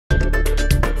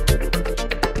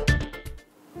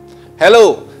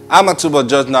Hello, I'm Atubo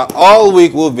Judge. Now, all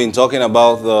week we've been talking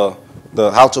about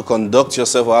the how to conduct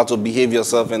yourself or how to behave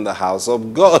yourself in the house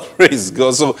of God. Praise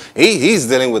God. So he's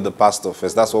dealing with the pastor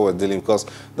first. That's what we're dealing, because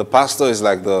the pastor is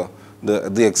like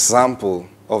the example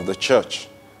of the church.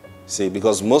 See,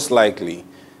 because most likely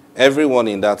everyone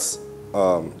in that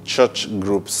church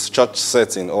groups, church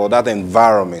setting, or that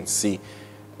environment, see,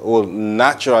 will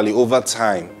naturally over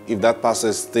time, if that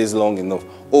pastor stays long enough,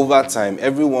 over time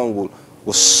everyone will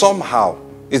somehow,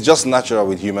 it's just natural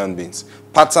with human beings,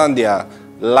 pattern their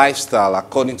lifestyle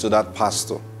according to that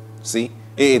pastor. See,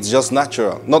 it's just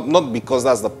natural. Not because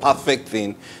that's the perfect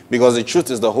thing, because the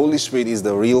truth is the Holy Spirit is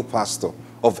the real pastor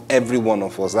of every one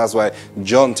of us. That's why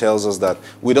John tells us that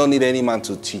we don't need any man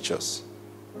to teach us.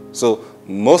 So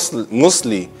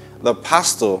mostly the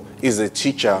pastor is a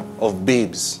teacher of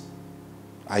babes.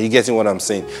 Are you getting what I'm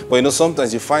saying? But you know,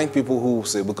 sometimes you find people who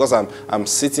say, because I'm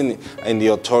sitting in the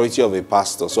authority of a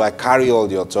pastor, so I carry all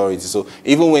the authority. So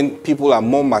even when people are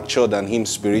more mature than him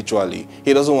spiritually,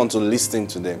 he doesn't want to listen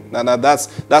to them. Now that's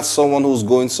someone who's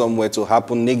going somewhere to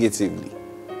happen negatively.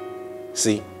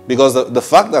 See? Because the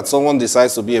fact that someone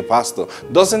decides to be a pastor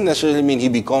doesn't necessarily mean he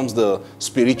becomes the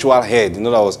spiritual head. In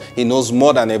other words, he knows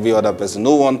more than every other person.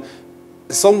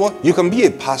 You can be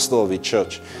a pastor of a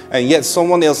church, and yet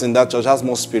someone else in that church has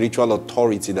more spiritual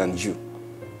authority than you.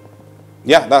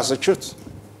 Yeah, that's the truth.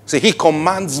 See, he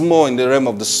commands more in the realm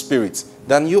of the spirit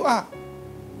than you are.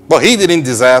 But he didn't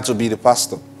desire to be the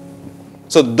pastor.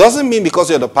 So it doesn't mean because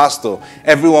you're the pastor,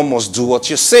 everyone must do what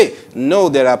you say. No,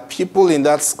 there are people in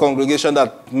that congregation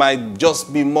that might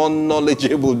just be more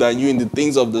knowledgeable than you in the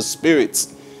things of the spirit.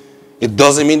 It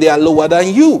doesn't mean they are lower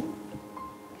than you.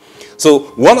 So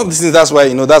one of the things, that's why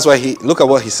look at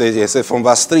what he says here. He said from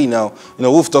verse 3 now,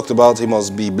 we've talked about he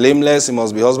must be blameless, he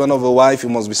must be husband of a wife, he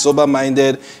must be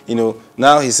sober-minded.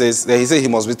 Now he says he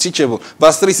must be teachable.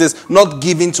 Verse 3 says, not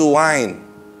given to wine.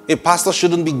 A pastor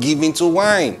shouldn't be given to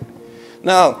wine.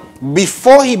 Now,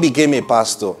 before he became a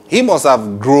pastor, he must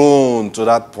have grown to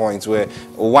that point where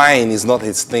wine is not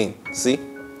his thing. See?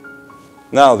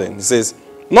 Now then, he says,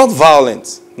 not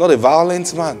violent, not a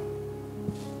violent man.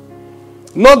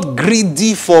 Not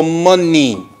greedy for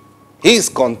money. He is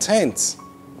content.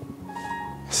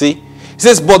 See? He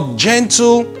says, but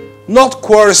gentle, not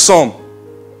quarrelsome,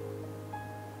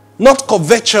 not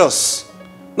covetous,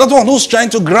 not one who's trying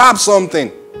to grab something.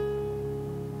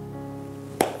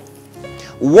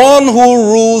 One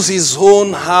who rules his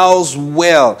own house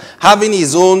well, having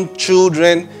his own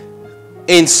children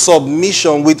in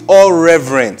submission with all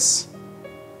reverence.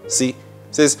 See? It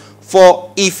says,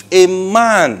 for if a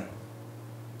man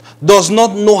does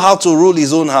not know how to rule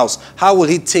his own house, how will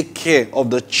he take care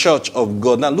of the church of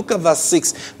God? Now look at verse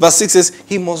 6. Verse 6 says,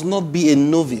 he must not be a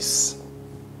novice.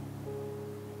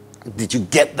 Did you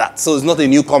get that? So it's not a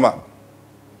newcomer.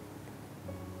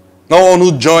 No one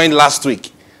who joined last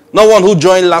week. No one who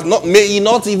joined last, may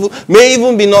not even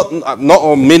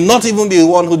be the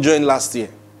one who joined last year.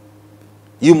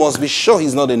 You must be sure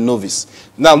he's not a novice.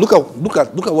 Now look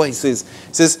at what he says.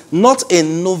 He says, not a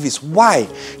novice. Why?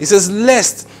 He says,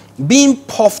 lest being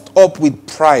puffed up with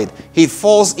pride, he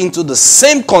falls into the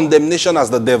same condemnation as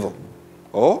the devil.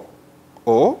 Or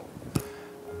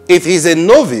if he's a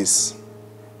novice,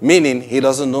 meaning he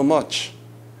doesn't know much.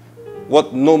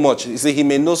 What know much? You see, he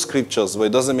may know scriptures, but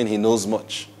it doesn't mean he knows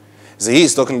much. See,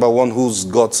 he's talking about one who's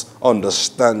got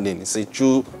understanding. It's a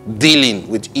true dealing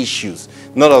with issues.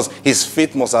 Not as his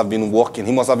faith must have been working.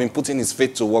 He must have been putting his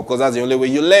faith to work, because that's the only way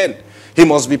you learn. He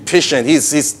must be patient.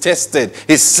 He's tested.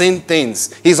 He's seen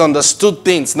things. He's understood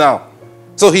things now.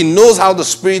 So he knows how the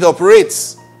Spirit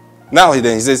operates. Now he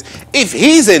says, if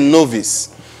he's a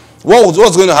novice,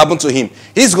 what's going to happen to him?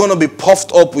 He's going to be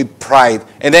puffed up with pride,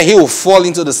 and then he will fall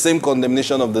into the same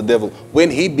condemnation of the devil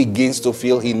when he begins to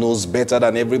feel he knows better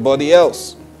than everybody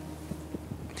else.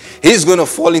 He's going to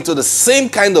fall into the same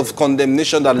kind of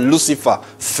condemnation that Lucifer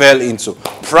fell into.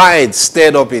 Pride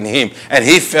stirred up in him, and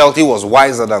he felt he was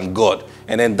wiser than God.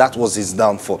 And then that was his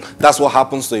downfall. That's what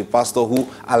happens to a pastor who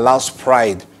allows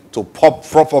pride to prop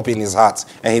up in his heart,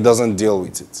 and he doesn't deal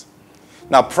with it.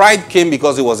 Now, pride came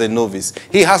because he was a novice.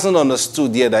 He hasn't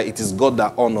understood yet that it is God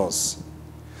that honors.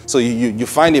 So you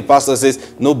find a pastor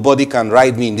says, nobody can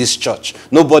ride me in this church.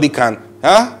 Nobody can.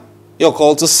 You're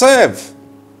called to serve.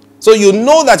 So you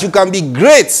know that you can be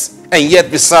great and yet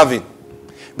be serving.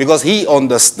 Because he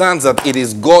understands that it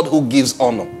is God who gives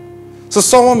honor. So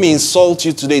someone may insult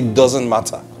you today, it doesn't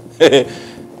matter.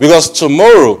 Because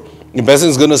tomorrow, the person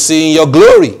is going to see in your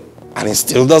glory. And it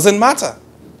still doesn't matter.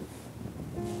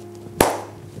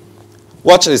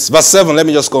 Watch this. Verse 7. Let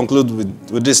me just conclude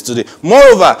with this today.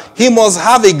 Moreover, he must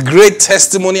have a great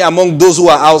testimony among those who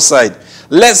are outside,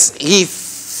 lest he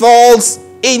falls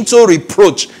into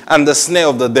reproach and the snare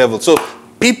of the devil. So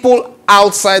people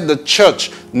outside the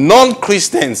church,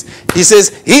 non-Christians, he says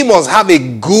he must have a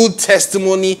good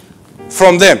testimony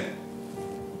from them.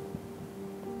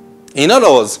 In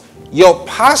other words, your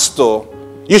pastor,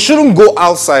 you shouldn't go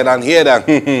outside and hear that,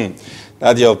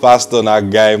 that your pastor, that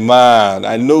guy, man,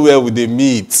 I know where would they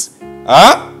meet.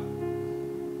 Huh?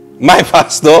 My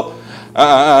pastor?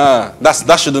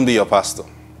 That shouldn't be your pastor.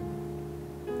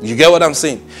 You get what I'm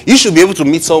saying? You should be able to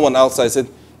meet someone outside and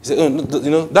say, oh,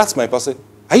 no, that's my pastor.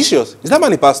 Are you sure? Is that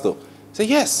man a pastor? Say,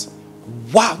 yes.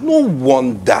 Wow, no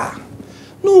wonder.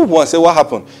 No wonder. Say, what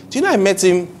happened? Do you know I met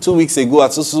him 2 weeks ago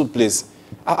at Susu place?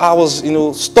 I was,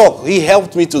 stuck. He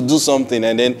helped me to do something,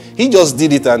 and then he just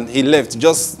did it and he left.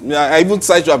 I even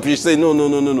tried to appreciate. Say,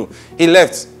 no. He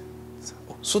left.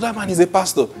 So that man is a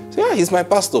pastor. Say, yeah, he's my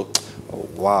pastor. Oh,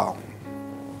 wow.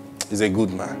 He's a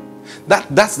good man.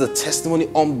 That's the testimony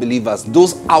unbelievers,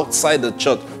 those outside the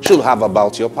church, should have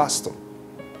about your pastor.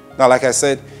 Now, like I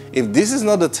said, if this is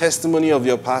not the testimony of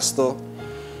your pastor,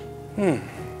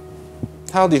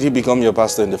 how did he become your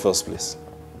pastor in the first place?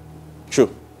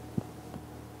 True.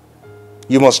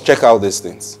 You must check out these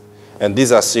things. And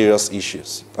these are serious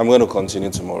issues. I'm going to continue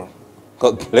tomorrow.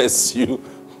 God bless you.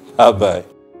 Bye-bye.